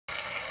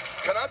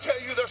Can I tell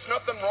you there's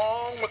nothing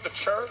wrong with the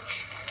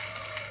church?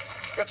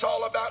 It's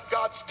all about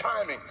God's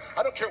timing.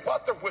 I don't care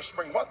what they're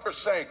whispering, what they're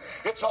saying.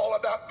 It's all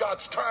about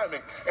God's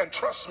timing. And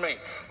trust me,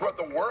 where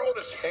the world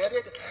is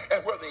headed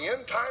and where the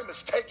end time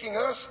is taking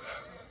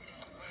us,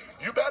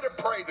 you better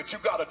pray that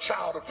you've got a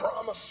child of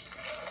promise.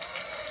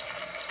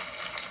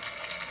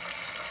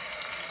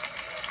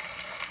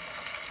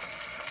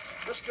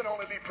 This can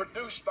only be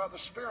produced by the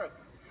Spirit.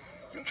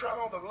 You can try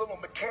all the little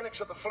mechanics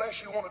of the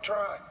flesh you want to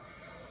try.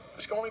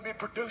 It's going to only be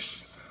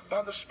produced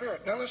by the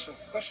Spirit. Now listen.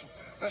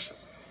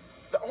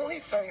 The only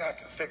thing I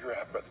can figure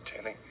out, Brother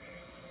Tenney,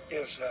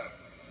 is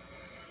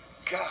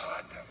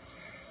God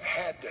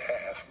had to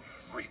have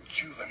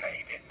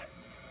rejuvenated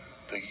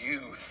the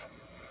youth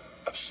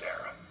of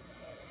Sarah.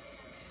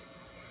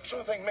 So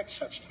the thing makes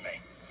sense to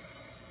me.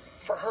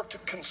 For her to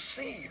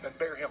conceive and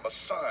bear him a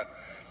son,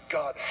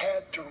 God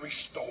had to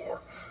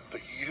restore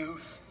the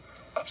youth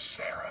of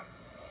Sarah.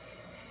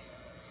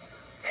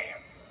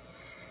 Man,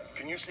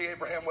 can you see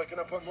Abraham waking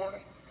up one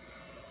morning,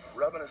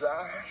 rubbing his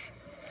eyes?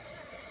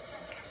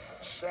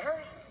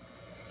 Sarah,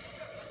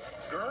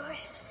 girl,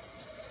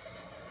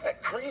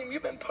 that cream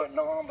you've been putting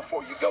on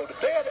before you go to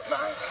bed at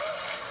night,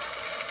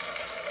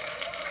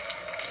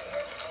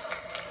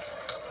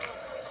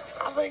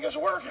 I think it's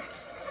working.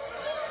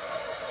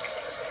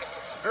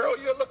 Girl,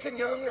 you're looking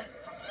younger.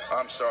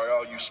 I'm sorry,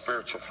 all you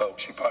spiritual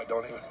folks, you probably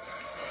don't even.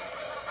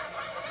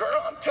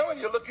 Girl, I'm telling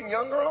you, you're looking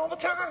younger all the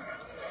time.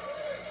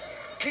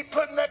 Keep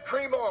putting that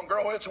cream on,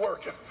 girl, it's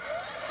working.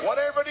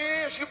 Whatever it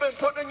is you've been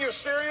putting in your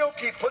cereal,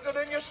 keep putting it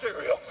in your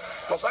cereal,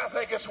 because I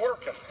think it's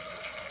working.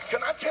 Can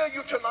I tell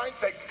you tonight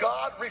that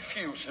God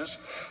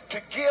refuses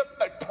to give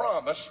a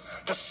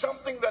promise to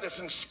something that is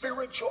in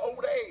spiritual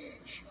old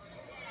age?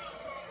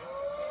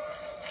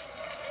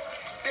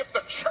 If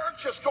the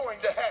church is going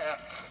to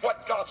have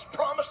what God's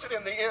promised it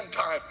in the end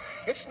time,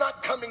 it's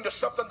not coming to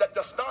something that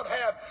does not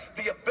have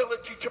the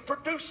ability to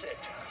produce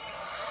it.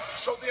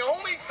 So the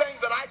only thing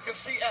that I can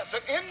see as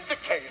an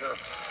indicator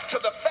to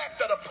the fact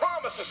that a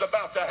promise is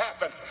about to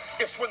happen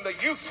is when the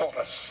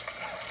youthfulness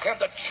and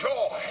the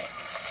joy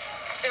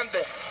and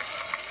that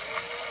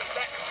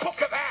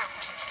book of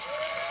Acts,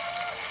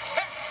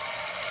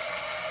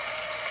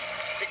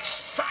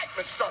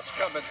 excitement starts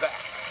coming back.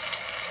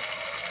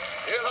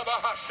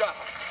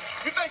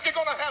 You think you're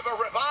going to have a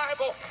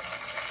revival?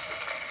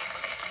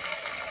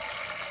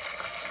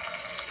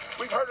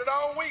 We've heard it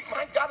all week.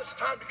 My God, it's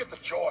time to get the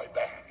joy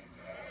back.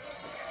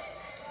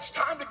 It's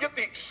time to get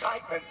the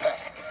excitement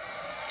back.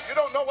 You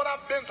don't know what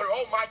I've been through.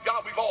 Oh my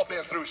God, we've all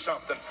been through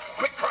something.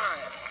 Quit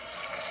crying.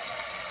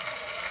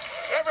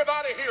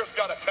 Everybody here's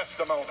got a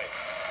testimony.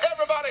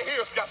 Everybody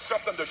here's got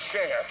something to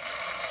share.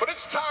 But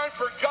it's time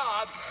for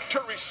God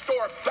to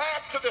restore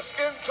back to this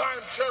end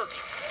time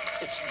church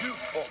its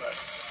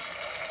youthfulness.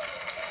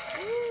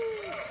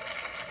 Woo.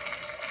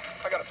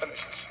 I gotta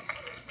finish this.